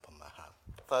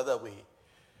Father,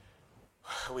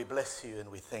 we bless you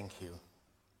and we thank you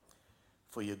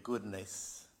for your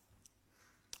goodness,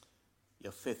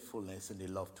 your faithfulness, and your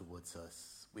love towards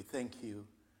us. We thank you,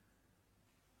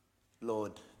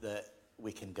 Lord, that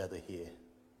we can gather here.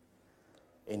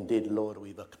 Indeed, Lord,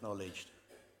 we've acknowledged,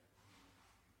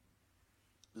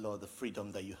 Lord, the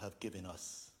freedom that you have given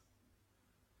us.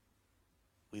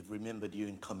 We've remembered you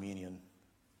in communion.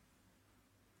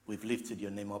 We've lifted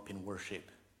your name up in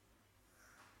worship.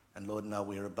 And Lord, now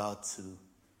we're about to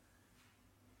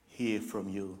hear from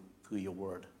you through your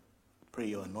word. Pray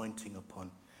your anointing upon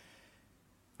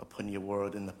your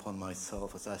word and upon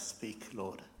myself as I speak,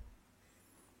 Lord.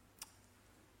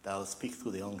 That I'll speak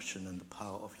through the unction and the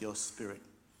power of your Spirit.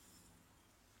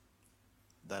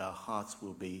 That our hearts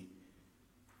will be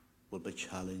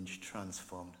challenged,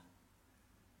 transformed.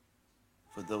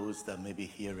 For those that may be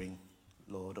hearing,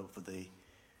 Lord, over the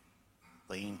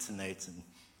internet and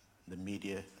the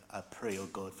media, I pray, oh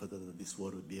God, Father, that this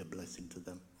word would be a blessing to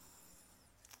them.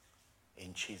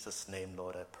 In Jesus' name,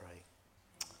 Lord, I pray.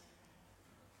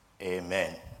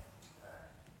 Amen.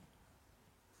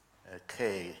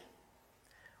 Okay.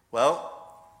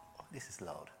 Well, this is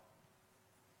loud.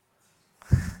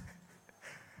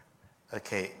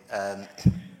 Okay.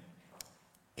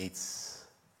 It's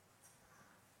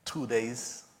 2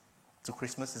 days to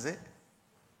Christmas, is it?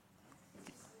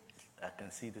 I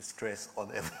can see the stress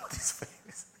on everybody's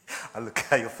face. I look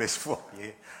at your face for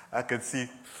you. I can see.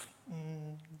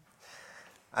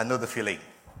 I know the feeling.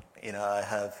 I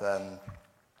have.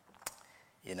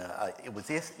 It was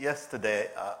yesterday.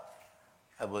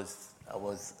 I was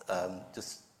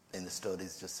just in the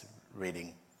studies, just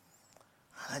reading.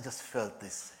 I just felt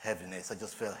this heaviness. I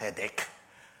just felt headache,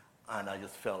 and I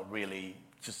just felt really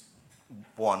just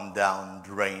worn down,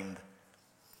 drained.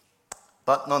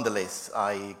 But nonetheless,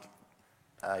 I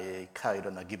carried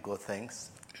on. I give God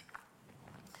thanks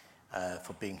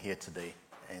for being here today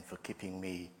and for keeping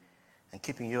me and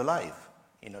keeping you alive.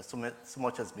 So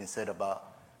much has been said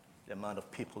about the amount of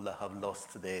people that have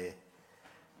lost their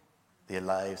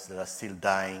lives, that are still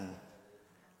dying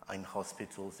in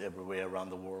hospitals everywhere around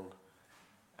the world.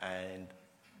 And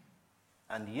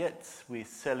yet we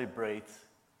celebrate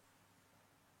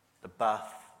the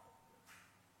birth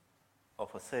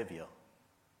of a Savior.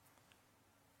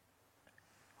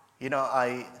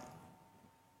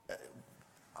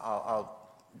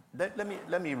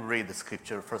 Let me read the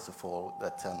scripture first of all.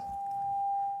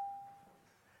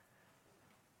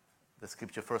 The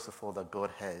scripture first of all that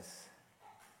God has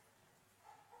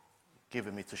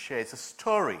given me to share. It's a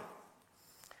story,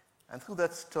 and through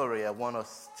that story, I want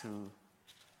us to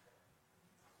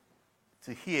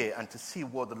hear and to see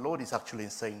what the Lord is actually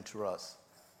saying to us.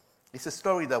 It's a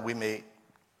story that we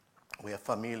are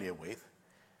familiar with,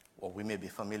 or we may be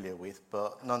familiar with,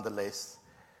 but nonetheless,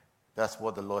 that's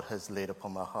what the Lord has laid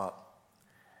upon my heart.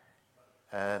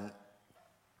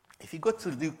 If you go to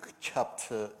Luke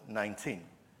chapter 19,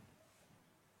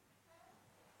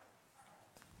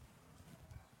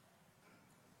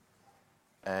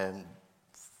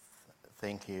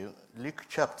 thank you. Luke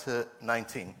chapter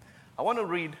 19. I want to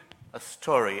read a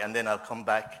story, and then I'll come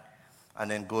back and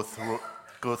then go through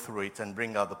it and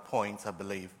bring out the points I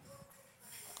believe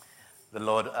the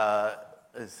Lord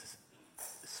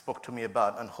spoke to me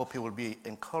about, and hope it will be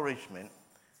encouragement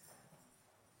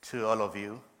to all of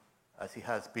you as he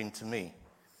has been to me.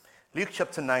 Luke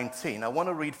chapter 19, I want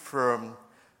to read from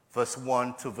verse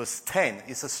 1 to verse 10.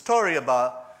 It's a story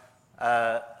about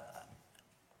a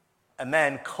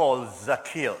man called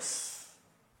Zacchaeus.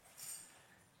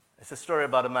 It's a story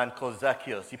about a man called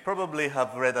Zacchaeus. You probably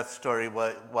have read that story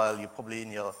while you're probably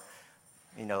in your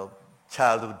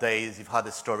childhood days. You've had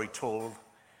the story told.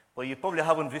 But you probably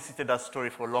haven't visited that story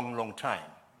for a long, long time.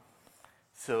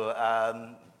 So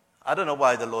I don't know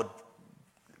why the Lord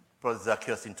brought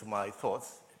Zacchaeus into my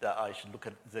thoughts, that I should look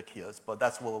at Zacchaeus, but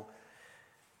that's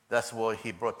what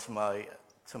he brought to my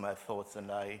thoughts, and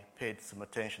I paid some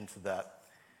attention to that.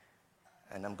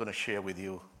 And I'm going to share with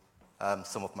you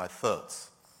some of my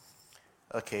thoughts.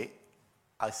 Okay,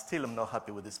 I still am not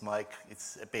happy with this mic.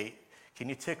 It's a bit. Can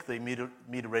you take the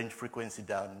mid-range frequency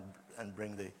down and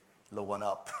bring the low one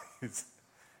up?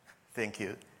 Thank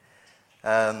you.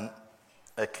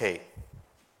 Okay,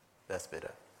 that's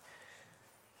better.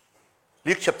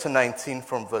 Luke chapter 19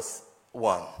 from verse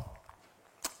 1.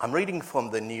 I'm reading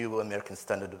from the New American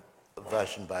Standard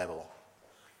Version Bible.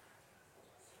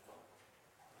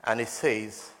 And it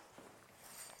says,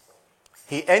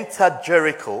 he entered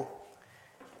Jericho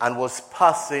and was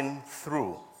passing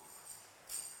through.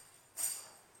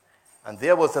 And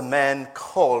there was a man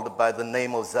called by the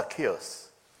name of Zacchaeus.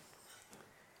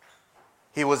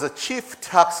 He was a chief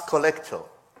tax collector,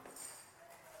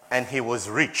 and he was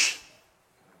rich.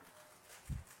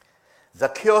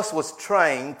 Zacchaeus was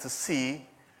trying to see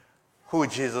who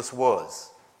Jesus was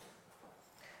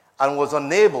and was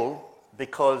unable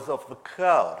because of the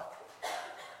crowd,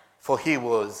 for he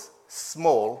was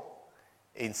small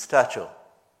in stature.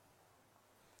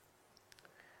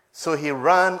 So he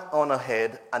ran on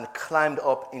ahead and climbed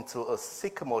up into a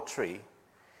sycamore tree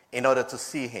in order to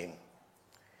see him,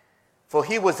 for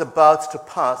he was about to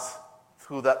pass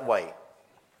through that way.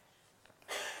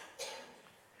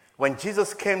 When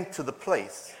Jesus came to the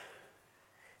place,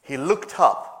 he looked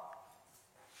up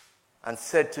and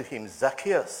said to him,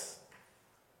 "Zacchaeus,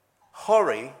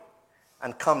 hurry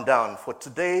and come down, for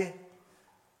today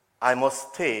I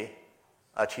must stay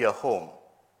at your home."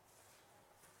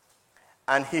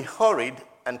 And he hurried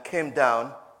and came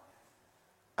down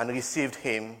and received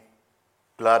him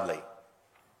gladly.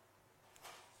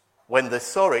 When they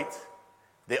saw it,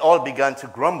 they all began to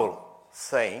grumble,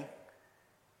 saying,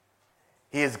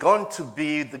 "He is going to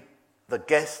be the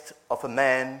guest of a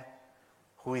man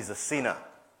who is a sinner."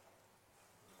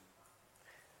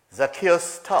 Zacchaeus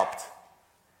stopped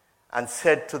and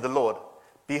said to the Lord,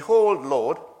 "Behold,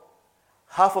 Lord,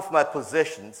 half of my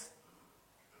possessions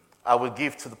I will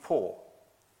give to the poor.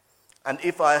 And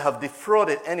if I have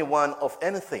defrauded anyone of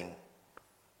anything,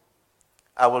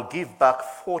 I will give back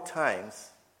 4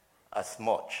 times as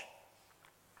much."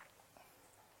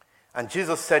 And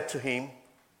Jesus said to him,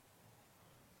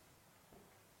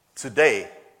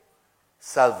 "Today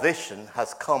salvation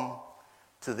has come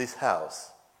to this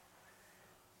house,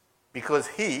 because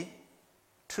he,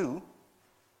 too,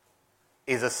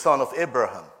 is a son of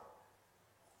Abraham.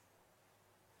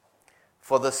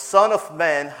 For the Son of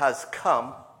Man has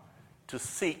come to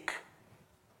seek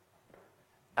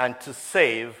and to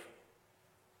save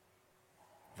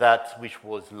that which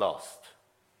was lost."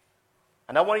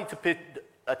 And I want you to pay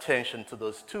attention to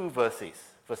those 2 verses,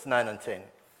 verse 9 and 10.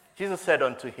 Jesus said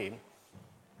unto him,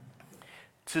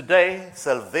 "Today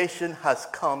salvation has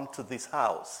come to this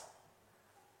house,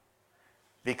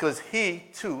 because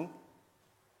he too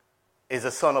is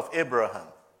a son of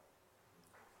Abraham.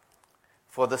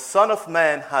 For the Son of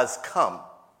Man has come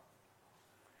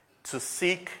to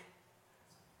seek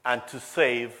and to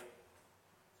save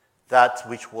that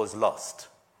which was lost."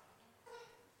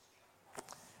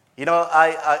 You know,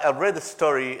 I read the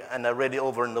story and I read it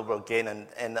over and over again,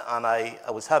 and I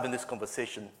was having this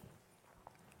conversation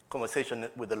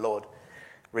with the Lord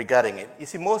regarding it. You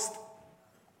see,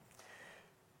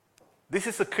 this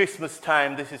is a Christmas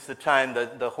time. This is the time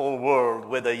that the whole world,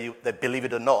 whether they believe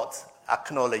it or not,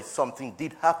 acknowledge something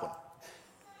did happen.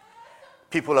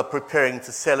 People are preparing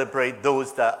to celebrate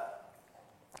those that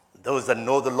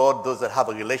know the Lord, those that have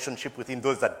a relationship with him,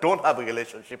 those that don't have a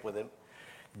relationship with him,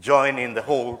 join in the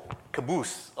whole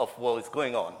caboose of what is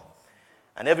going on.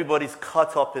 And everybody's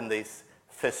caught up in this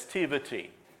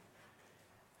festivity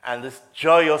and this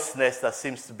joyousness that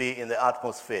seems to be in the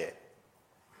atmosphere.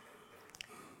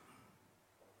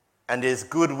 And there's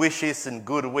good wishes and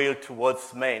goodwill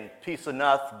towards men. Peace on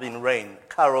earth being reigned,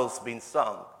 carols being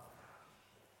sung,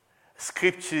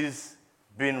 scriptures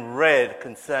being read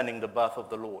concerning the birth of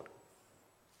the Lord.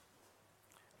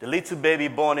 The little baby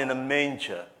born in a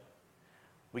manger.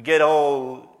 We get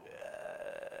all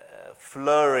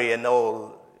flurry and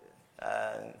all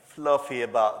fluffy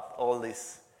about all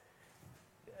this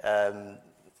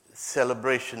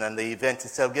celebration and the event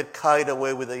itself. Get carried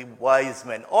away with the wise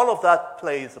men. All of that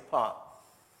plays a part.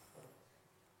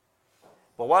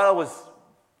 But while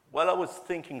I was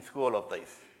thinking through all of this,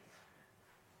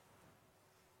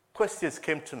 questions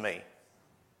came to me.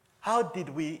 How did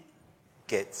we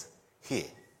get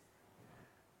here?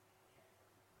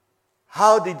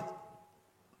 How did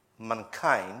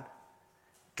mankind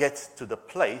get to the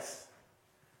place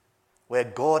where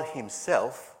God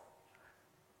himself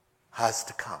has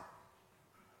to come?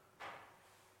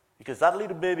 Because that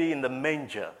little baby in the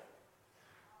manger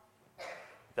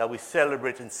that we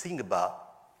celebrate and sing about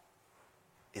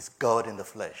is God in the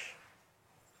flesh.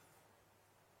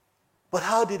 But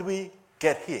how did we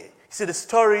get here? You see, the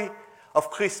story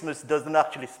of Christmas doesn't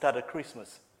actually start at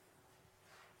Christmas.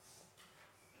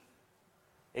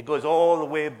 It goes all the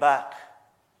way back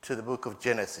to the book of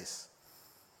Genesis.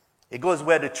 It goes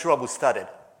where the trouble started.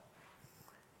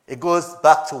 It goes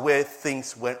back to where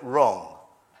things went wrong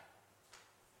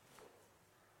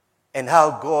and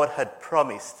how God had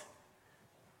promised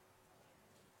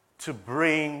to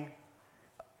bring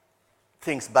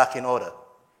things back in order.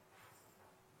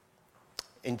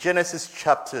 In Genesis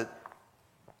chapter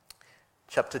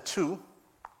 2,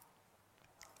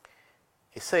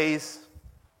 it says,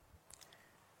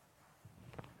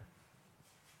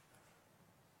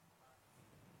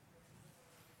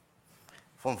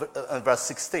 from verse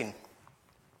 16.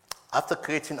 After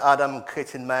creating Adam,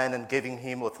 creating man, and giving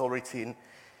him authority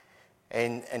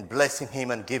and blessing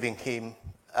him and giving him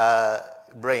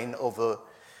reign over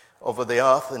the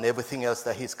earth and everything else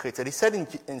that he's created, he said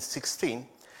in 16,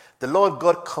 the Lord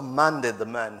God commanded the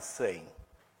man, saying,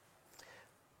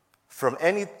 from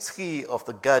any tree of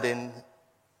the garden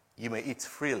you may eat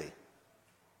freely,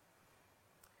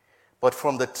 but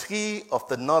from the tree of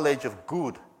the knowledge of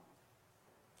good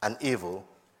and evil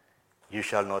you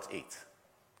shall not eat.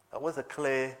 That was a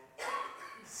clear,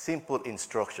 simple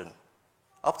instruction.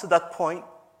 Up to that point,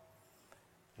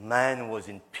 man was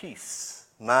in peace.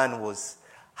 Man was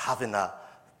having a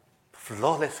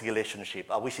flawless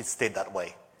relationship. I wish it stayed that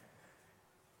way.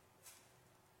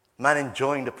 Man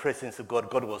enjoying the presence of God.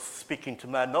 God was speaking to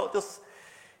man, not just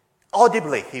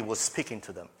audibly, he was speaking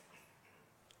to them.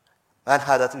 Man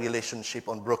had that relationship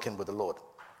unbroken with the Lord.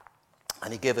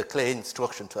 And he gave a clear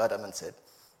instruction to Adam and said,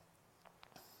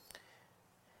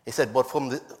 he said, but from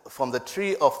the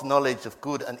tree of knowledge of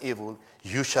good and evil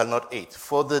you shall not eat.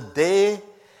 For the day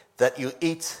that you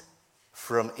eat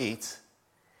from it,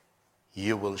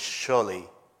 you will surely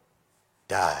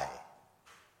die.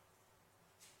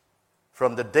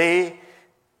 From the day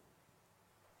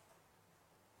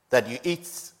that you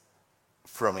eat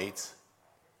from it,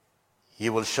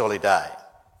 you will surely die.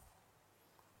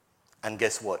 And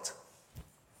guess what?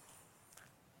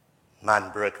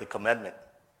 Man broke the commandment.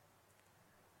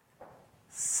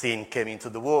 Sin came into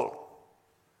the world.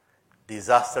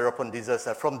 Disaster upon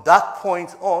disaster. From that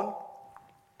point on,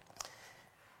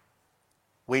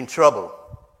 we're in trouble.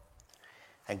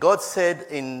 And God said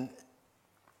in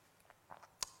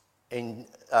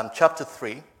chapter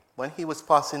 3, when he was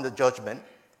passing the judgment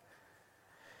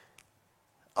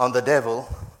on the devil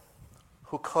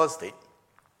who caused it,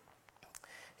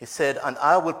 he said, and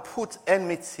I will put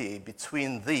enmity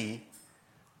between thee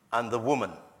and the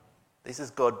woman. This is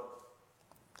God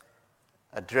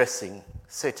addressing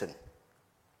Satan.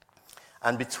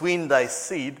 And between thy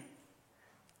seed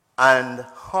and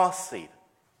her seed.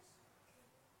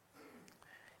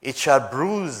 It shall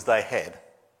bruise thy head,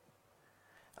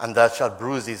 and thou shalt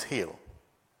bruise his heel.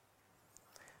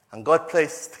 And God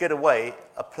placed straight away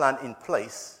a plan in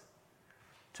place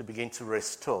to begin to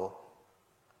restore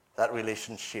that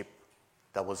relationship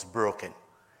that was broken.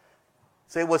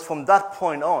 So it was from that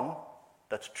point on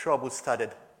that trouble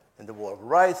started in the world.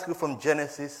 Right through from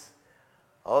Genesis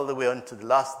all the way on to the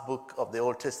last book of the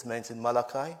Old Testament in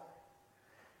Malachi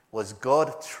was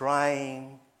God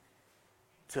trying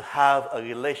to have a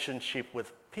relationship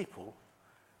with people,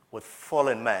 with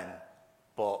fallen man,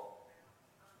 but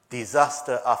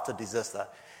disaster after disaster.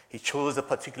 He chose a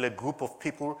particular group of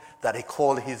people that he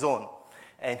called his own.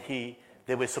 And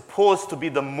they were supposed to be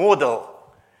the model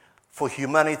for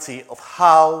humanity of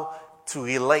how to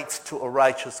relate to a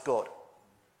righteous God.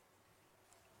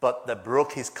 But they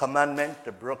broke his commandment,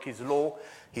 they broke his law,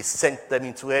 he sent them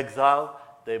into exile,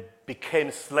 they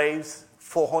became slaves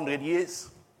 400 years.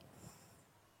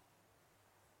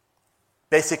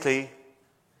 Basically,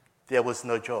 there was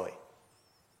no joy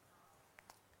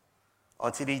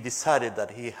until he decided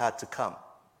that he had to come.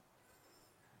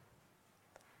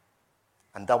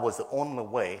 And that was the only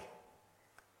way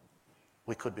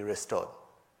we could be restored.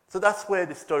 So that's where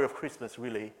the story of Christmas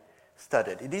really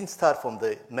started. It didn't start from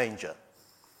the manger.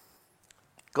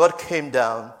 God came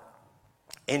down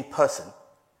in person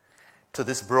to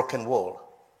this broken world,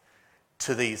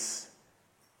 to this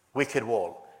wicked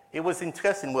world. It was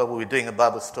interesting when we were doing a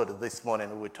Bible study this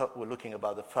morning. We were looking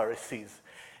about the Pharisees,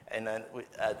 and then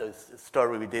the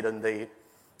story we did on the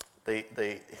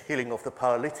healing of the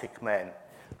paralytic man,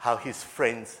 how his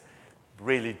friends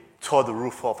really tore the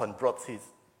roof off and brought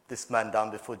this man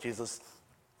down before Jesus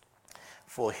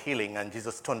for healing. And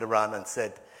Jesus turned around and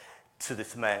said to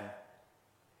this man,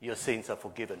 your sins are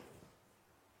forgiven.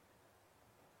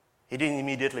 He didn't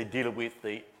immediately deal with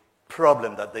the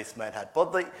problem that this man had.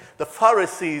 But the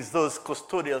Pharisees, those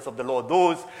custodians of the law,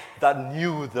 those that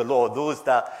knew the law, those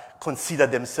that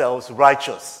considered themselves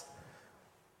righteous,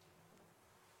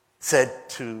 said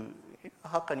to,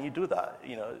 how can you do that?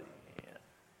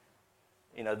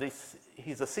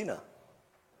 He's a sinner.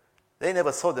 They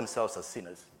never saw themselves as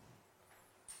sinners.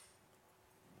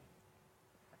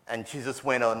 And Jesus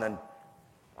went on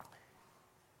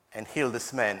and healed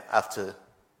this man after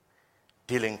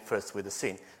dealing first with the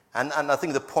sin. And I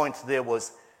think the point there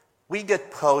was we get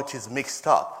priorities mixed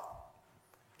up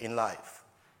in life.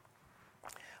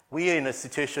 We are in a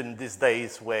situation these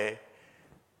days where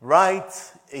right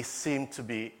is seen to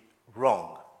be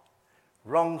wrong.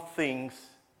 Wrong things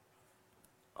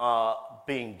are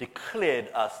being declared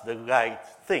as the right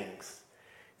things.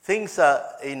 things are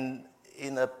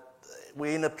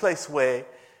we're in a place where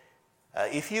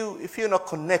if you're not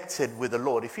connected with the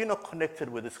Lord, if you're not connected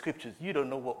with the scriptures, you don't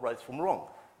know what right from wrong.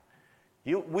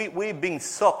 We're being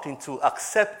sucked into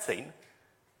accepting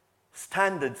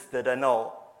standards that are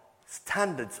now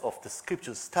standards of the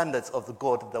scriptures, standards of the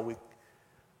God that we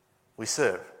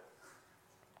serve.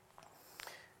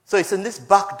 So it's in this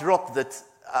backdrop that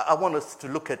I want us to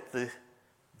look at the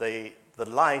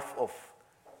life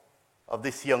of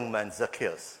this young man,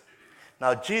 Zacchaeus.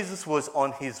 Now, Jesus was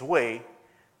on his way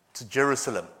to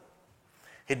Jerusalem.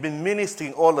 He'd been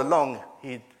ministering all along.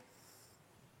 He'd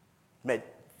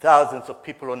met thousands of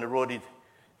people on the road. He'd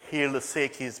healed the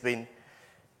sick. He's been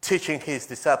teaching his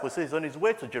disciples. So he's on his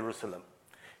way to Jerusalem.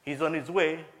 He's on his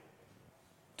way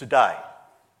to die.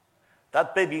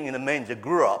 That baby in a manger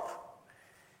grew up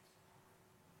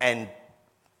and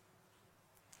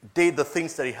did the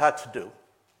things that he had to do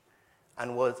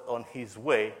and was on his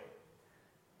way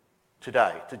to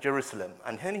die, to Jerusalem.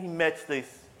 And then he met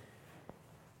this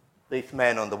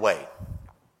man on the way.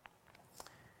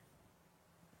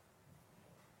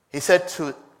 He said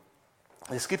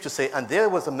the scriptures say, and there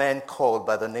was a man called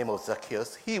by the name of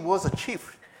Zacchaeus. He was a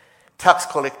chief tax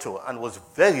collector and was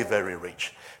very, very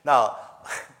rich. Now,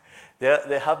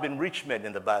 there have been rich men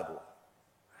in the Bible.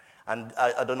 And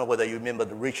I don't know whether you remember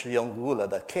the rich young ruler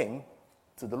that came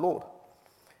to the Lord.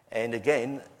 And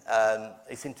again,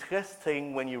 it's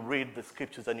interesting when you read the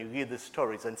scriptures and you read the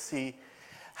stories and see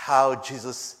how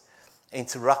Jesus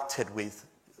interacted with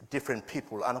different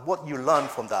people and what you learn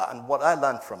from that and what I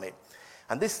learned from it.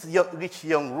 And this rich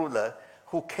young ruler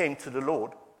who came to the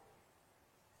Lord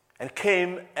and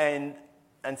came and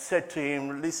said to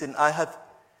him, listen, I have,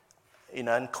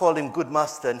 and called him good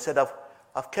master and said,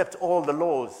 I've kept all the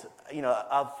laws.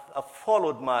 I've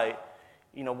followed my,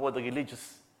 what the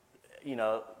religious,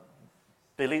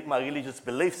 my religious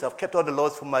beliefs. I've kept all the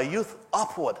laws from my youth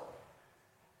upward.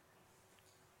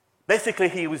 Basically,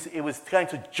 he was trying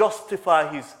to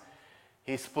justify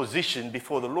his position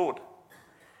before the Lord,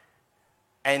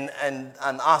 and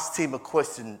asked him a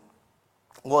question: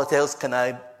 what else can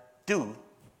I do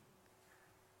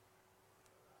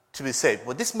to be saved?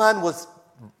 Well, this man the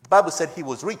Bible said he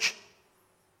was rich.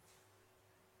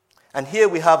 And here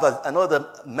we have another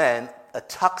man, a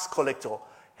tax collector,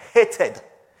 hated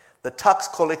the tax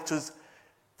collectors,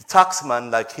 the taxman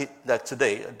like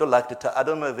today. I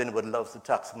don't know if anybody loves the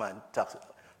taxman.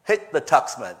 Hate the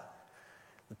taxman.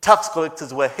 The tax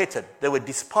collectors were hated. They were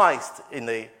despised in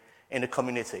the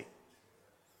community.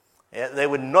 Yeah, they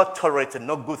were not tolerated.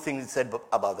 No good things said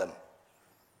about them.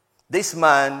 This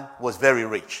man was very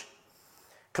rich.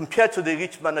 Compared to the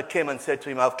rich man that came and said to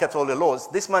him, I've kept all the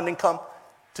laws, this man didn't come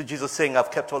to Jesus saying,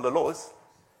 I've kept all the laws.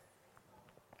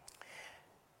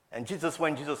 And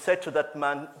when Jesus said to that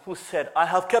man who said, I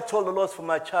have kept all the laws from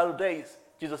my child days,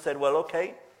 Jesus said, well,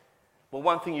 okay, but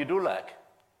one thing you do lack.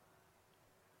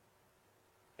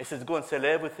 He says, go and sell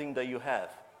everything that you have.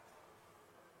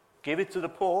 Give it to the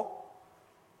poor.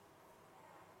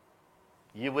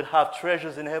 You would have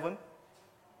treasures in heaven.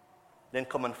 Then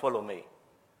come and follow me.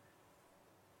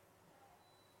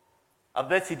 I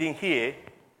bet he didn't hear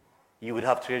you would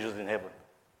have treasures in heaven.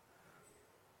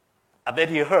 I bet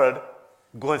he heard,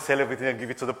 go and sell everything and give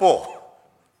it to the poor.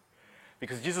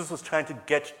 Because Jesus was trying to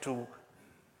get to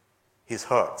his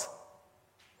heart.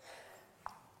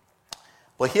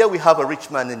 Well, here we have a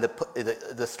rich man in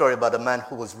the story about a man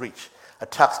who was rich, a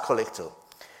tax collector.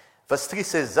 Verse 3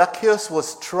 says, Zacchaeus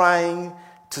was trying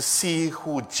to see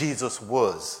who Jesus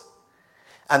was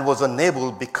and was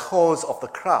unable because of the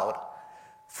crowd,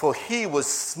 for he was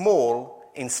small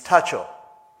in stature.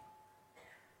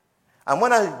 And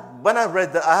when I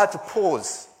read that, I had to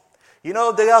pause. There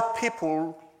are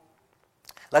people,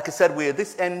 like I said, we're at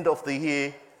this end of the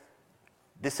year.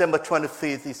 December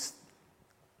 25th is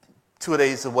 2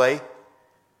 days away.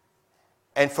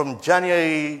 And from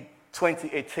January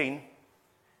 2018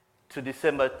 to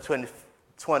December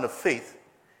 25th,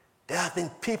 there have been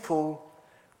people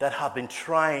that have been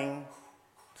trying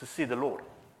to see the Lord.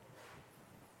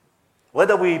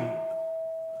 Whether we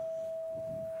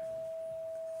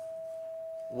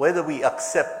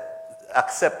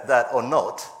accept that or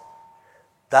not,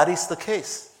 that is the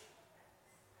case.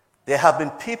 There have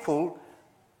been people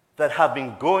that have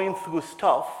been going through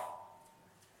stuff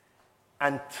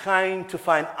and trying to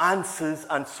find answers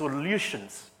and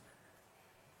solutions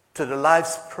to the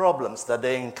life's problems that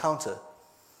they encounter.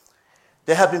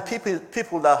 There have been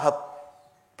people that have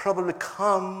probably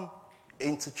come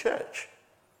into church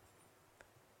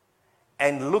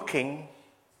and looking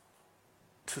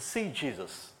to see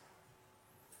Jesus.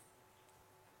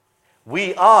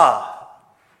 We are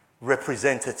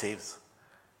representatives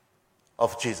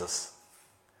of Jesus.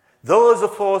 Those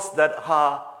of us that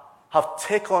have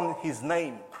taken his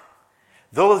name,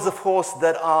 those of us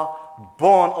that are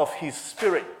born of his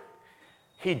Spirit,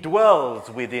 he dwells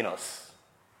within us.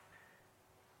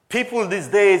 People these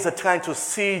days are trying to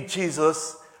see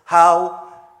Jesus,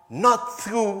 how? Not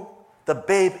through the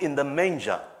babe in the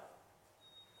manger,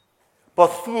 but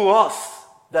through us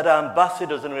that are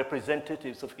ambassadors and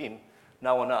representatives of him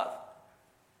now on earth.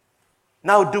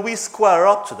 Now, do we square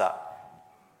up to that?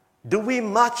 Do we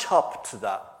match up to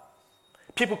that?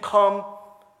 People come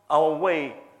our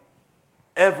way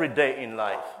every day in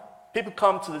life. People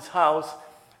come to this house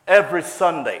every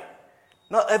Sunday.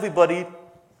 Not everybody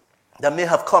that may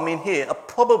have come in here are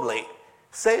probably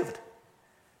saved.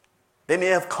 They may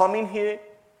have come in here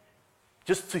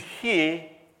just to hear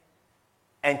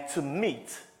and to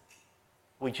meet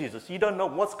with Jesus. You don't know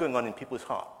what's going on in people's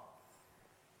heart.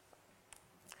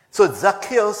 So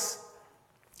Zacchaeus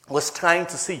was trying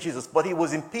to see Jesus, but he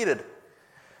was impeded.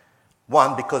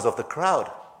 One, because of the crowd.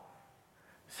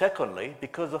 Secondly,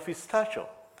 because of his stature.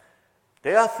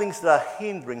 There are things that are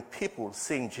hindering people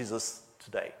seeing Jesus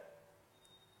today.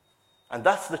 And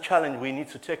that's the challenge we need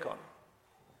to take on.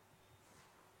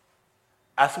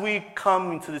 As we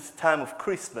come into this time of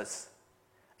Christmas,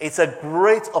 it's a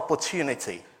great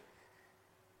opportunity.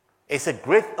 It's a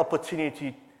great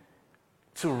opportunity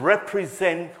to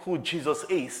represent who Jesus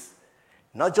is,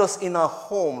 not just in our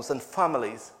homes and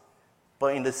families,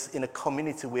 but in a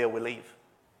community where we live.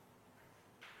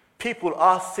 People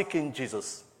are seeking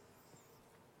Jesus.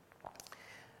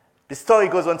 The story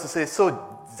goes on to say,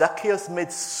 so Zacchaeus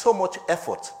made so much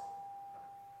effort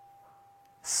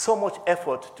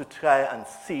to try and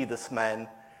see this man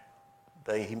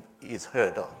that he is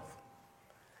heard of.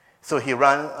 So he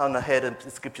ran on ahead, and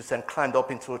the scripture said, and climbed up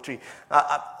into a tree.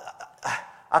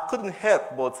 I couldn't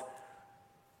help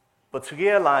but to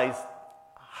realize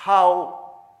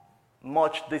how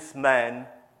much this man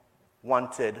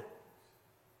wanted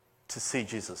to see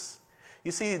Jesus.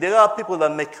 You see, there are people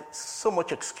that make so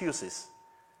much excuses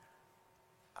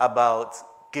about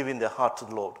giving their heart to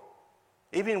the Lord.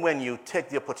 Even when you take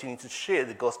the opportunity to share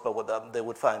the gospel with them, they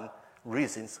would find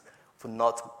reasons for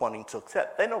not wanting to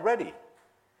accept. They're not ready.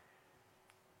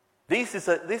 This is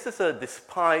a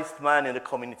despised man in the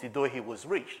community, though he was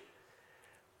rich.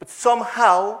 But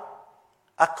somehow,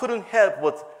 I couldn't help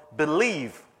but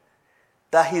believe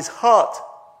that his heart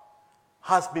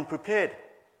has been prepared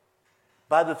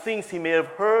by the things he may have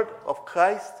heard of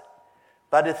Christ,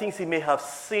 by the things he may have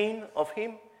seen of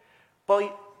him,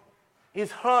 but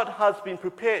his heart has been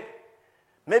prepared.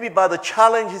 Maybe by the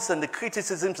challenges and the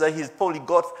criticisms that he's probably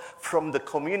got from the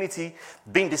community,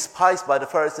 being despised by the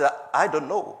Pharisees, I don't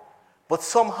know. But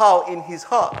somehow in his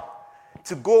heart,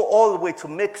 to go all the way to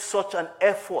make such an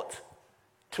effort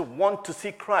to want to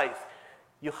see Christ,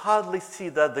 you hardly see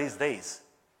that these days.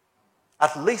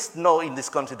 At least not in this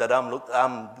country that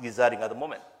I'm residing at the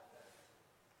moment.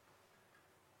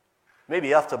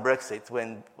 Maybe after Brexit,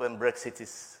 when Brexit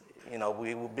is,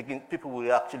 we will begin, people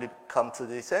will actually come to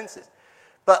their senses.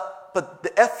 But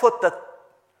the effort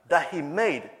that he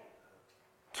made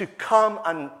to come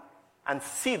and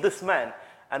see this man,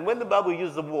 and when the Bible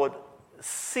used the word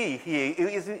see here,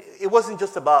 it wasn't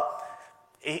just about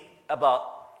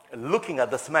looking at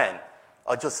this man,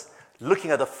 or just looking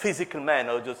at the physical man,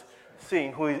 or just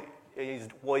seeing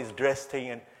what he's dressed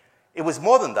in. It was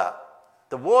more than that.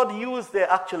 The word used there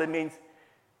actually means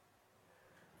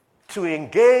to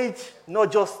engage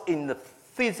not just in the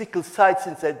physical side,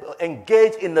 but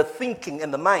engage in the thinking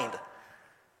and the mind.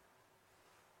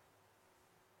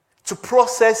 To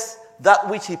process that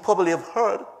which he probably have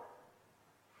heard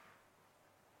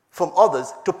from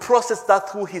others, to process that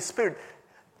through his spirit.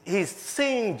 His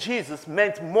seeing Jesus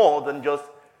meant more than just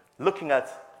looking at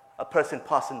a person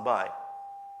passing by.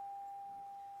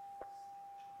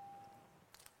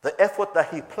 The effort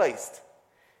that he placed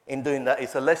in doing that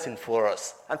is a lesson for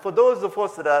us. And for those of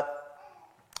us that are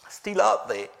still out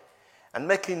there and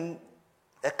making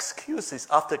excuses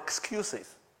after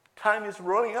excuses, time is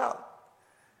running out.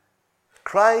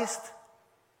 Christ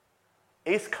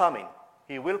is coming.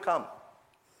 He will come.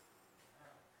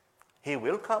 He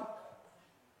will come.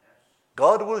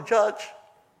 God will judge.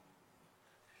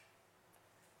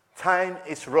 Time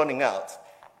is running out.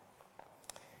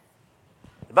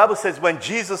 The Bible says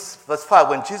verse 5,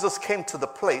 when Jesus came to the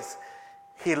place,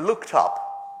 he looked up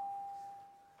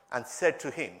and said to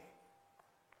him,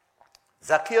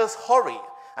 Zacchaeus, hurry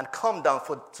and come down,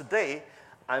 for today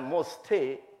I must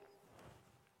stay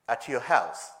at your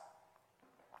house.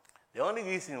 The only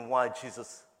reason why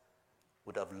Jesus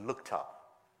would have looked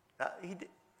up, now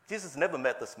Jesus never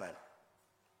met this man.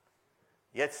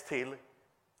 Yet still,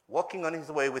 walking on his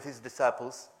way with his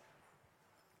disciples,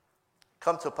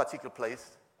 come to a particular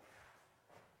place,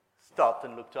 stopped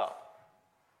and looked up.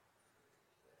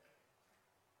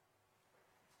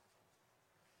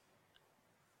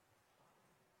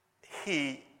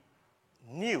 He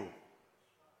knew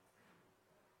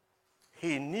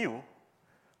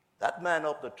that man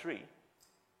up the tree.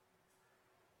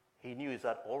 He knew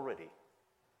that already.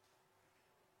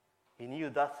 He knew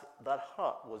that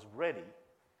heart was ready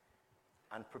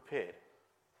and prepared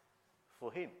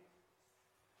for him.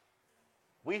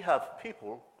 We have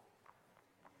people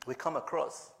we come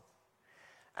across,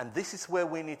 and this is where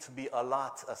we need to be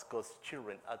alert as God's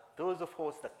children, as those of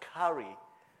us that carry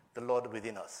the Lord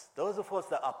within us, those of us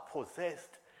that are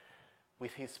possessed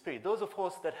with his Spirit, those of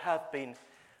us that have been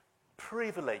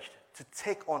privileged to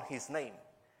take on his name.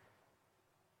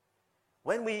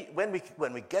 When we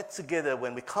get together,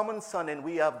 when we come on Sunday and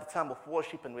we have the time of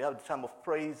worship and we have the time of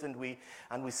praise and we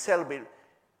celebrate,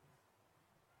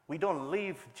 we don't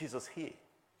leave Jesus here.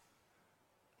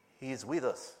 He is with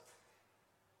us.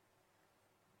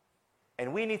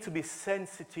 And we need to be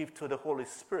sensitive to the Holy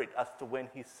Spirit as to when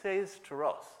he says to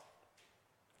us,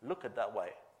 look at that way.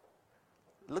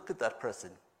 Look at that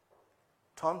person.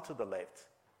 Turn to the left.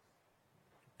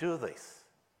 Do this.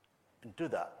 And do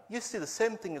that. You see the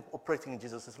same thing operating in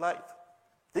Jesus' life.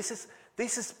 This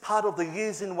is part of the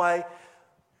reason why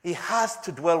he has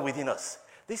to dwell within us.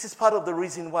 This is part of the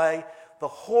reason why the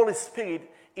Holy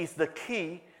Spirit is the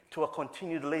key to a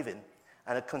continued living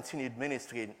and a continued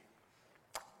ministry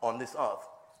on this earth.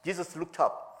 Jesus looked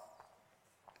up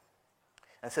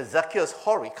and said, Zacchaeus,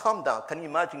 hurry, come down. Can you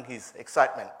imagine his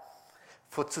excitement?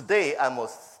 For today I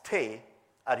must stay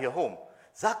at your home.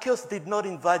 Zacchaeus did not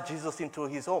invite Jesus into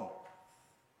his home.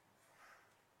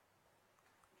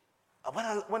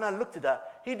 When I looked at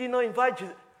that, he did not invite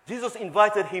Jesus. Jesus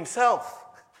invited himself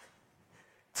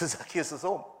to Zacchaeus'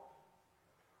 home.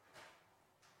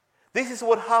 This is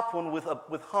what happened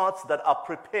with hearts that are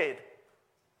prepared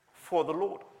for the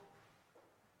Lord.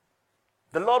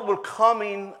 The Lord will come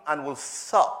in and will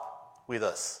sup with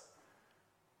us.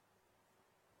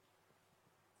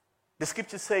 The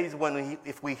scripture says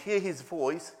if we hear his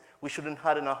voice, we shouldn't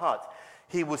harden our heart.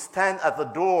 He will stand at the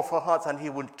door of our hearts and he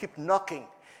will keep knocking.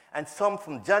 And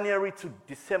from January to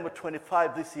December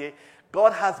 25 this year,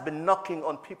 God has been knocking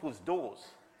on people's doors.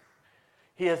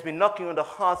 He has been knocking on the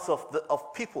hearts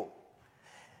of people.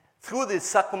 Through the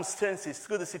circumstances,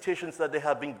 through the situations that they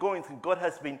have been going through, God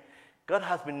has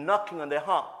been knocking on their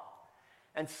heart.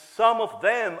 And some of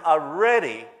them are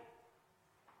ready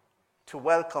to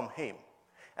welcome him.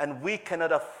 And we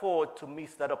cannot afford to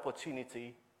miss that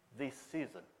opportunity this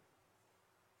season.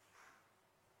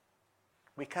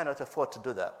 We cannot afford to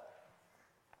do that.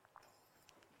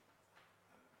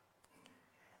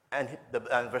 And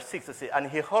verse 6 says, and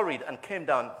he hurried and came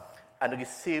down and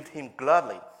received him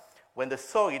gladly. When they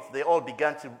saw it, they all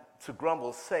began to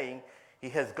grumble, saying, he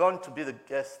has gone to be the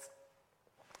guest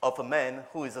of a man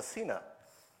who is a sinner.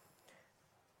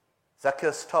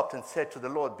 Zacchaeus stopped and said to the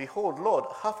Lord, behold, Lord,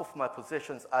 half of my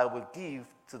possessions I will give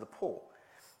to the poor.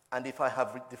 And if I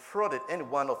have defrauded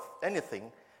anyone of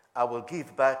anything, I will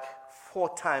give back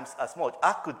 4 times as much.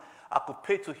 I could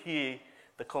pay to hear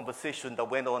the conversation that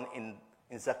went on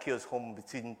in Zacchaeus' home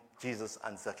between Jesus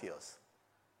and Zacchaeus.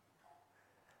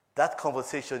 That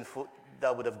conversation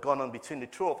that would have gone on between the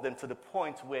two of them to the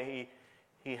point where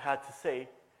he had to say,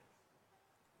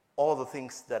 all the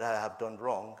things that I have done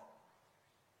wrong,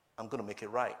 I'm going to make it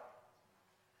right.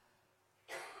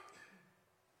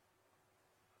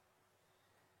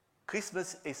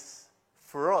 Christmas is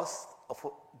for us,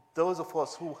 for those of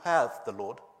us who have the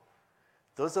Lord,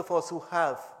 those of us who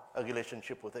have a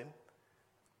relationship with him.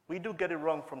 We do get it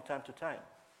wrong from time to time.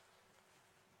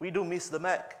 We do miss the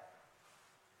mark.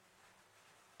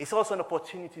 It's also an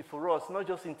opportunity for us, not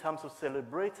just in terms of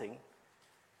celebrating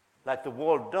like the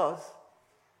world does,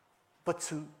 but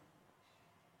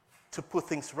to put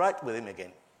things right with him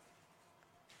again.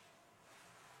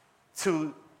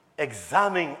 To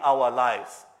examine our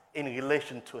lives in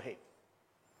relation to him.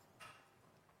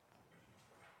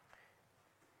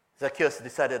 Zacchaeus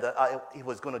decided that he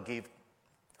was going to give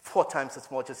 4 times as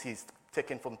much as he's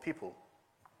taken from people,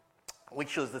 which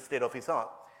shows the state of his heart.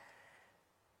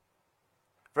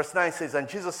 Verse 9 says, and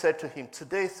Jesus said to him,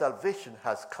 today salvation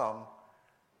has come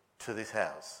to this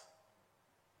house.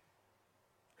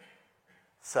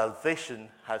 Salvation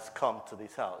has come to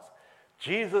this house.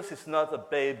 Jesus is not a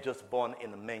babe just born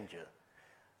in a manger.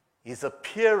 His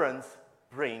appearance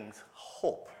brings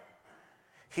hope.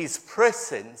 His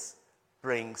presence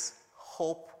brings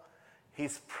hope.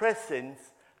 His presence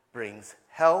brings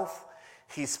health.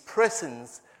 His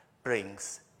presence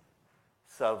brings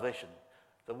salvation.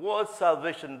 The word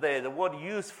salvation there, the word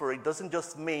used for it, doesn't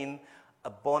just mean a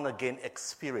born-again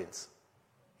experience.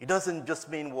 It doesn't just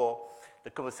mean, well, the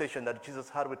conversation that Jesus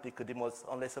had with Nicodemus,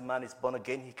 unless a man is born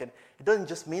again, it doesn't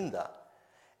just mean that.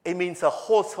 It means a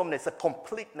wholesomeness, a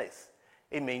completeness.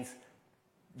 It means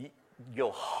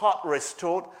your heart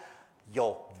restored,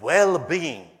 your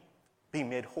well-being being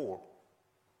made whole.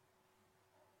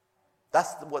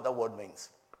 That's what that word means.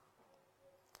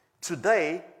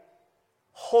 Today,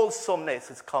 wholesomeness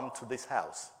has come to this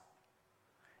house.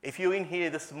 If you're in here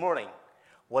this morning,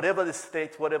 whatever the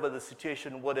state, whatever the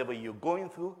situation, whatever you're going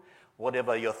through,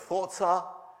 whatever your thoughts are,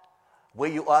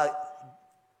 where you are,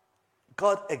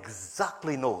 God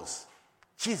exactly knows.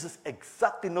 Jesus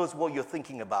exactly knows what you're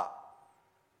thinking about.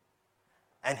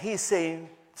 And he's saying,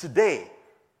 today,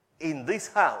 in this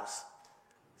house,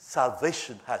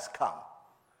 salvation has come.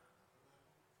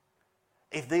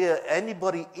 If there are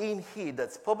anybody in here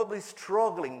that's probably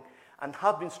struggling and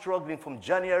have been struggling from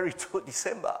January to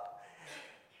December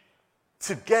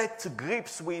to get to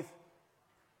grips with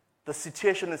the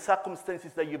situation and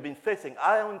circumstances that you've been facing,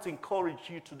 I want to encourage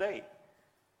you today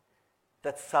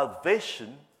that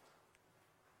salvation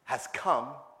has come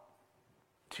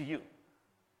to you.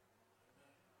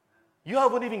 You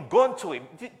haven't even gone to him.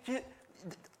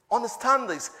 Understand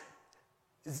this.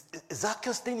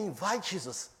 Zacchaeus didn't invite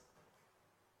Jesus.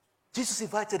 Jesus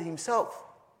invited himself.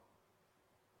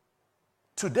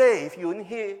 Today, if you're in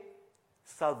here,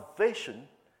 salvation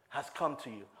has come to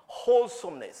you.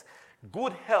 Wholesomeness,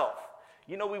 good health.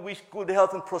 You know, we wish good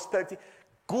health and prosperity.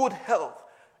 Good health,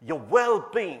 your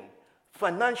well-being,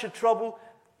 financial trouble,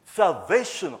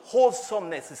 salvation,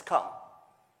 wholesomeness has come.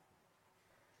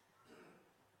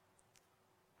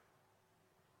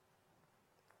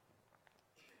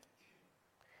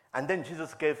 And then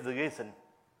Jesus gave the reason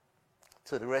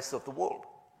to the rest of the world.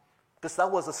 Because that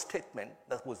was a statement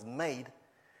that was made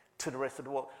to the rest of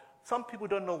the world. Some people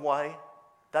don't know why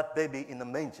that baby in the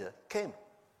manger came.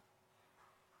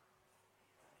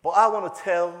 But I want to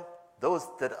tell those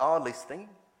that are listening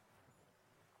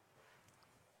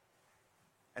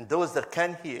and those that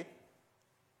can hear,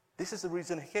 this is the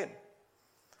reason he came.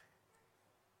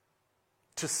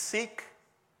 To seek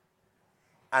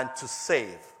and to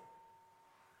save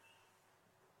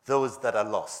those that are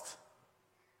lost.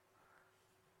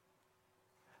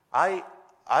 I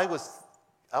was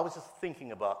just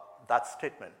thinking about that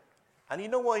statement. And you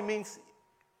know what it means?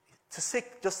 To seek,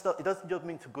 it doesn't just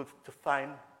mean to go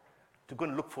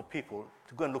and look for people,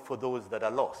 to go and look for those that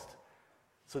are lost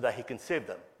so that he can save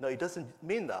them. No, it doesn't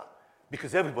mean that,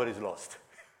 because everybody's lost.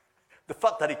 The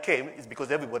fact that he came is because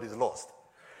everybody's lost.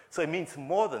 So it means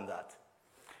more than that.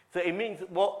 So it means,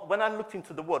 well, when I looked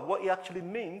into the word, what it actually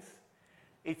means,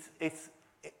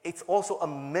 it's also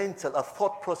a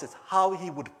thought process, how he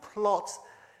would plot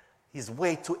his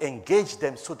way to engage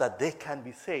them so that they can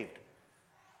be saved.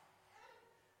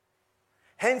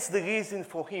 Hence the reason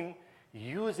for him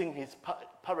using his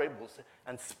parables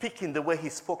and speaking the way he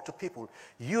spoke to people,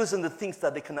 using the things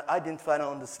that they can identify and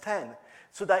understand,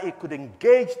 so that he could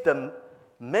engage them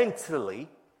mentally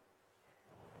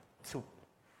to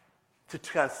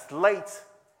translate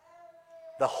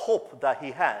the hope that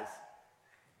he has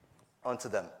onto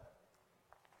them.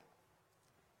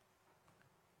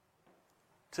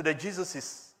 Today,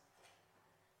 Jesus'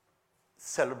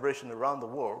 celebration around the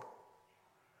world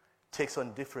takes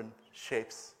on different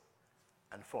shapes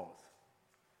and forms.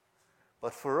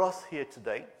 But for us here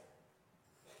today,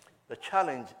 the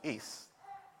challenge is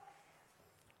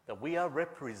that we are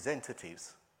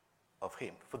representatives of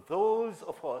him. For those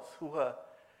of us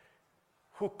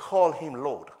who call him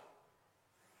Lord,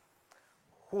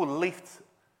 who will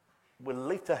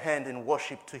lift a hand in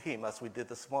worship to him as we did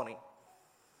this morning.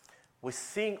 We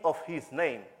sing of his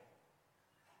name.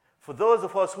 For those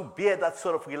of us who bear that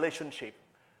sort of relationship,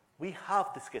 we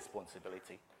have this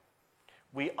responsibility.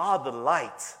 We are the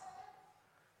light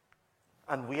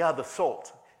and we are the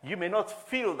salt. You may not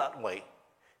feel that way.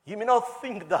 You may not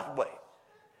think that way.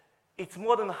 It's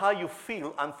more than how you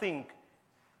feel and think.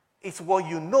 It's what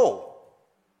you know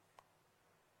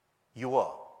you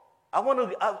are.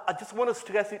 I just want to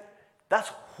stress it.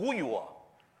 That's who you are.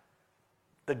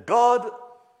 The God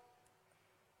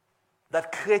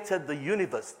that created the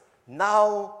universe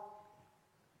now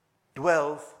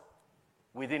dwells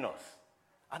within us.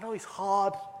 I know it's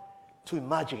hard to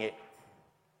imagine it,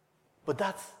 but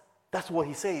that's what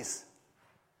he says.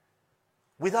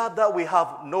 Without that, we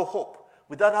have no hope.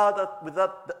 Without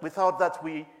that,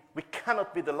 we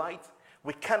cannot be the light.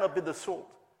 We cannot be the salt.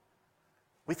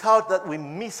 Without that, we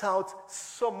miss out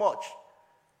so much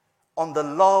on the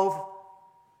love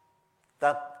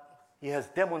that he has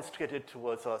demonstrated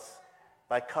towards us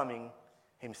by coming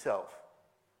himself.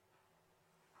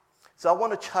 So I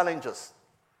want to challenge us.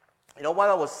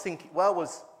 While I was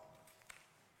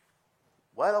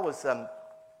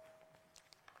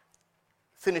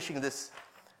finishing this,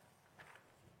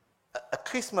 a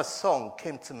Christmas song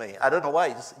came to me. I don't know why,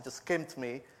 it just came to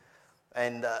me.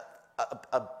 And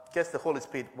I guess the Holy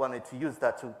Spirit wanted to use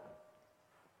that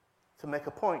to make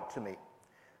a point to me.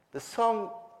 The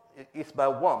song is by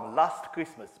Wham, Last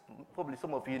Christmas. Probably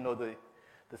some of you know the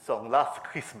song, Last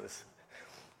Christmas.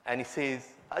 And he says,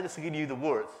 I'll just read you the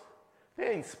words.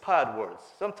 They're inspired words.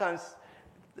 Sometimes,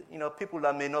 people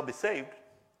that may not be saved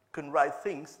can write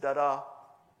things that are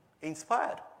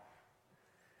inspired,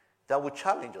 that will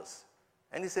challenge us.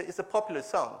 And it's a popular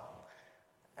song.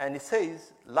 And it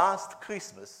says, last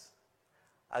Christmas,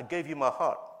 I gave you my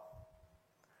heart.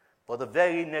 But the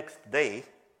very next day,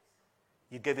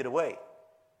 you gave it away.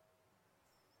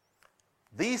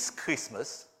 This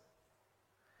Christmas,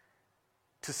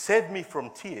 to save me from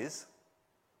tears,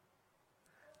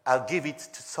 I'll give it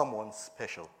to someone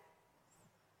special.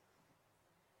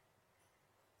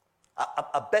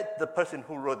 I bet the person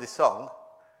who wrote this song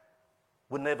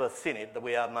would never have seen it the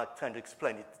way I'm trying to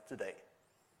explain it today.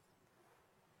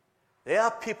 There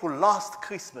are people last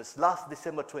Christmas, last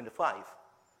December 25,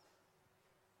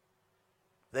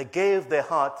 they gave their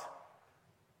heart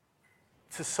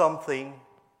to someone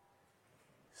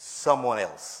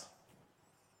else.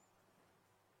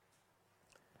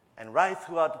 And right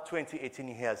throughout 2018,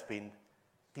 it has been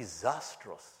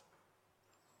disastrous.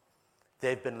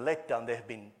 They've been let down. There have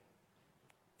been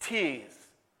tears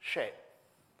shed,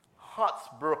 hearts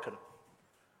broken,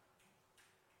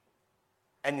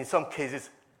 and in some cases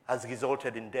has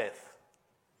resulted in death.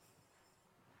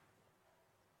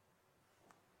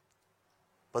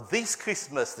 But this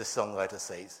Christmas, the songwriter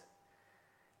says,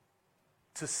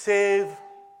 to save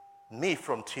me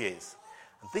from tears.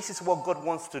 This is what God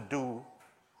wants to do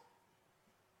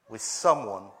with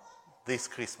someone this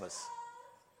Christmas.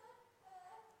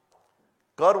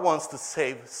 God wants to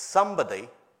save somebody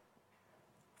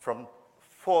from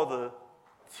further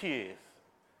tears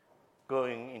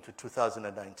going into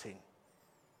 2019.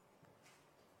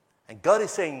 And God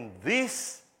is saying,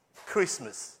 this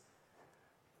Christmas,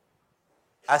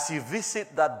 as you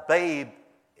visit that babe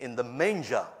in the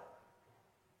manger,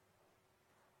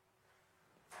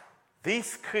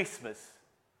 this Christmas,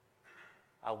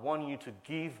 I want you to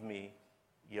give me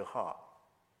your heart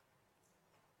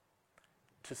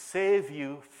to save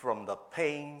you from the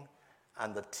pain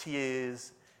and the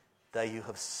tears that you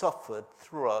have suffered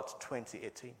throughout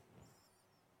 2018.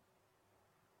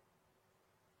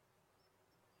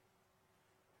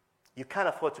 You can't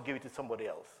afford to give it to somebody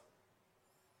else.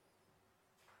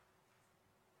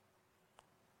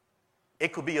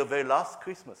 It could be your very last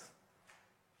Christmas.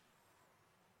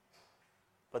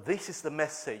 But this is the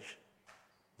message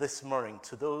this morning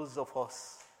to those of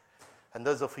us and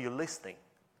those of you listening.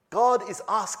 God is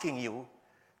asking you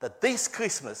that this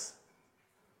Christmas,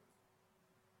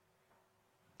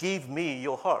 give me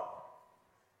your heart.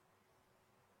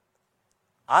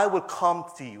 I will come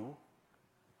to you.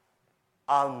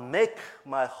 I'll make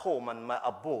my home and my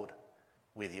abode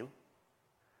with you.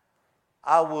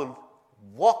 I will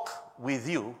walk with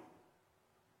you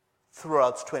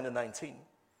throughout 2019.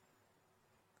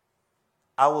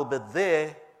 I will be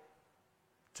there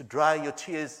to dry your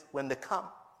tears when they come.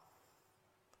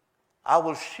 I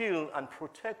will shield and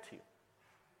protect you.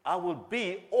 I will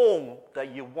be all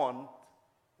that you want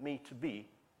me to be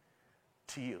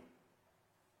to you.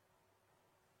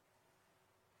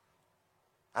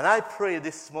 And I pray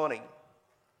this morning,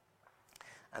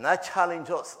 and I challenge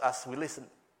us as we listen,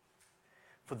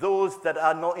 for those that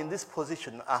are not in this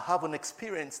position, I haven't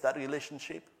experienced that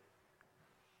relationship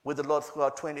with the Lord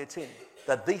throughout 2018,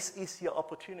 that this is your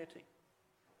opportunity.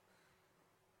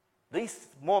 This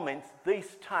moment,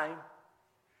 this time,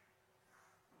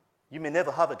 you may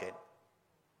never have again.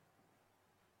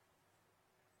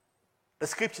 The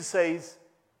scripture says,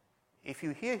 if you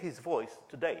hear his voice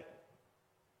today,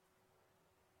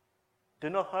 do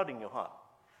not harden your heart.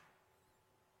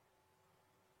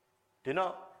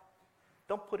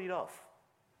 Don't put it off.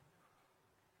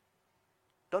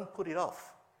 Don't put it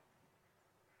off.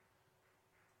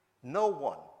 No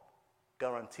one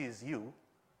guarantees you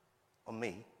or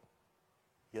me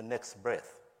your next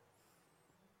breath.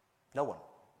 No one.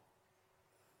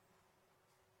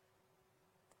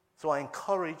 So I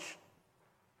encourage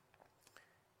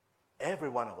every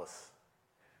one of us,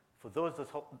 for those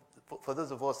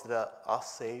of us that are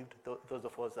saved, those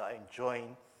of us that are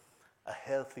enjoying a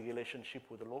healthy relationship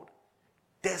with the Lord,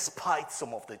 despite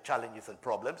some of the challenges and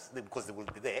problems, because they will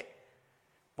be there.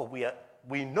 But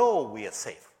we know we are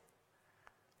safe.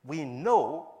 We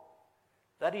know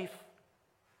that if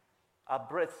our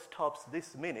breath stops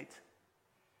this minute,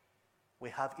 we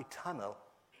have eternal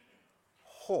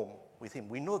home with him.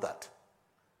 We know that.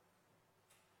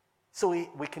 So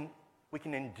we can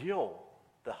endure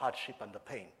the hardship and the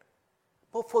pain.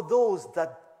 But for those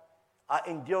that are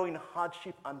enduring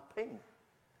hardship and pain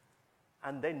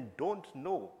and then don't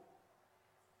know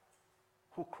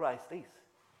who Christ is,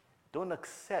 don't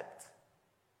accept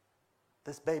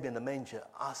this baby in the manger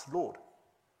as Lord,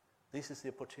 this is the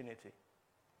opportunity.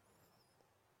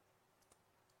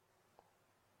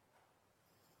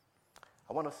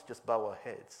 I want us to just bow our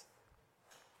heads.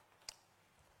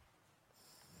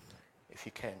 If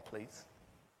you can, please.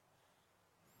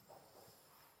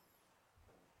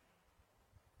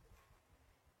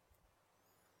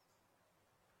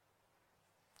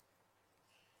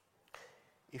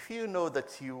 If you know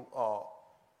that you are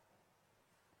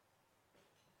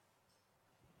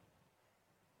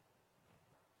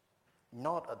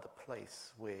not at the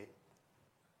place where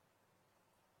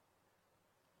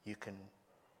you can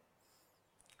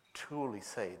truly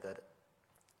say that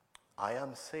I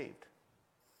am saved,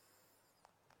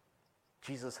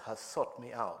 Jesus has sought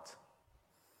me out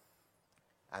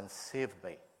and saved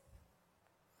me.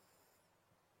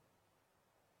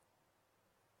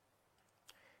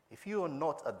 If you are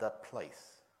not at that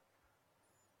place,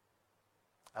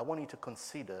 I want you to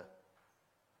consider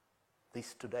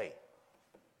this today.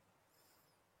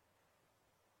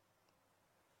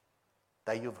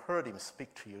 That you've heard him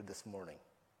speak to you this morning.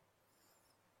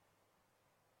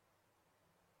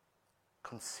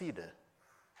 Consider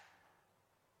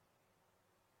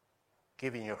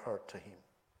giving your heart to him.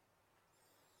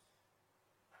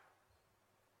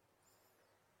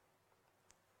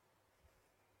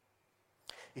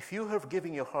 If you have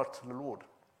given your heart to the Lord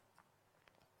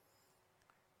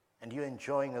and you're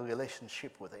enjoying a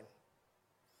relationship with him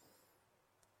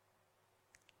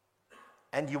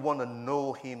and you want to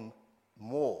know him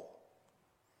more,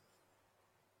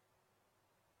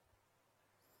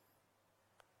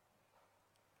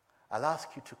 I'll ask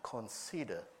you to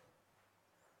consider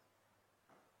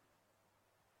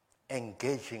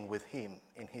engaging with him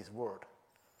in his word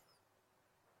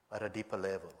at a deeper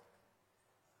level.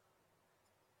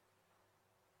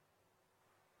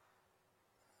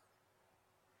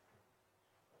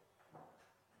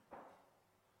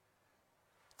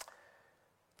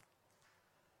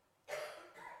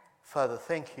 Father,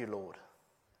 thank you, Lord.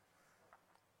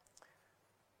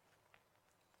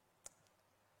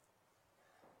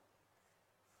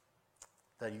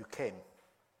 That you came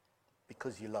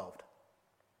because you loved.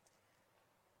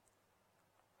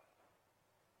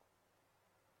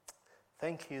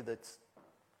 Thank you that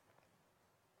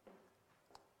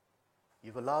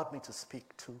you've allowed me to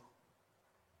speak to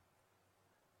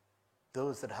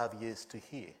those that have ears to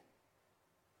hear.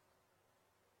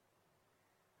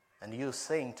 And you're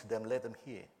saying to them, let them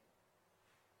hear.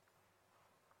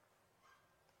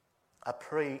 I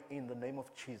pray in the name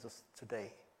of Jesus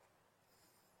today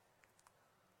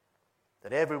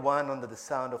that everyone under the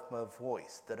sound of my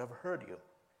voice that have heard you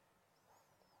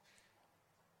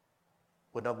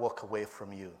would not walk away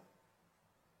from you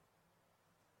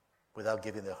without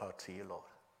giving their heart to you, Lord.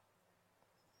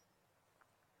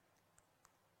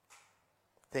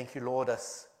 Thank you, Lord,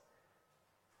 as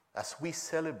we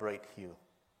celebrate you,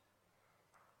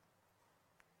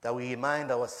 that we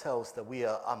remind ourselves that we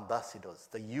are ambassadors,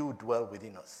 that you dwell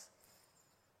within us.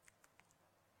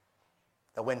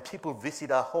 That when people visit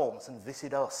our homes and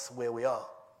visit us where we are,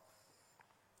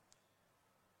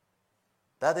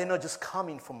 that they're not just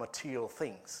coming for material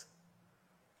things,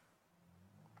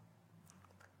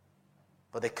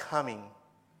 but they're coming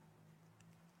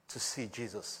to see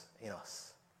Jesus in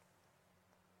us.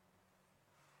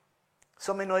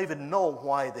 Some may not even know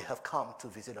why they have come to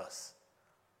visit us.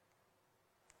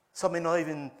 Some may not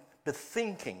even be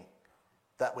thinking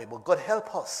that way, but God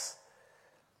help us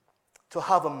to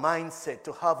have a mindset,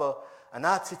 to have an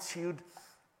attitude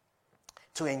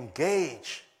to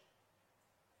engage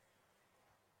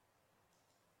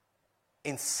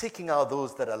in seeking out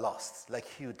those that are lost, like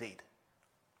you did.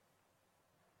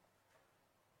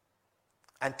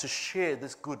 And to share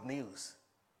this good news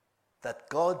that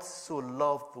God so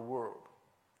loved the world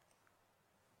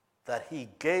that he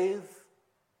gave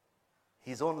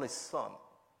his only Son,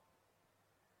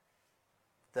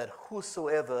 that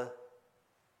whosoever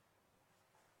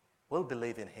will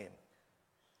believe in him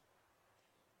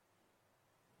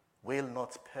will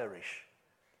not perish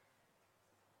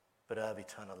but have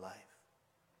eternal life.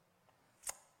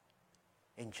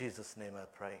 In Jesus' name I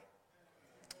pray.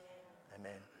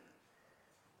 Amen.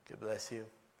 God bless you.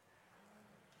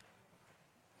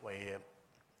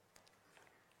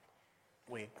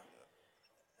 We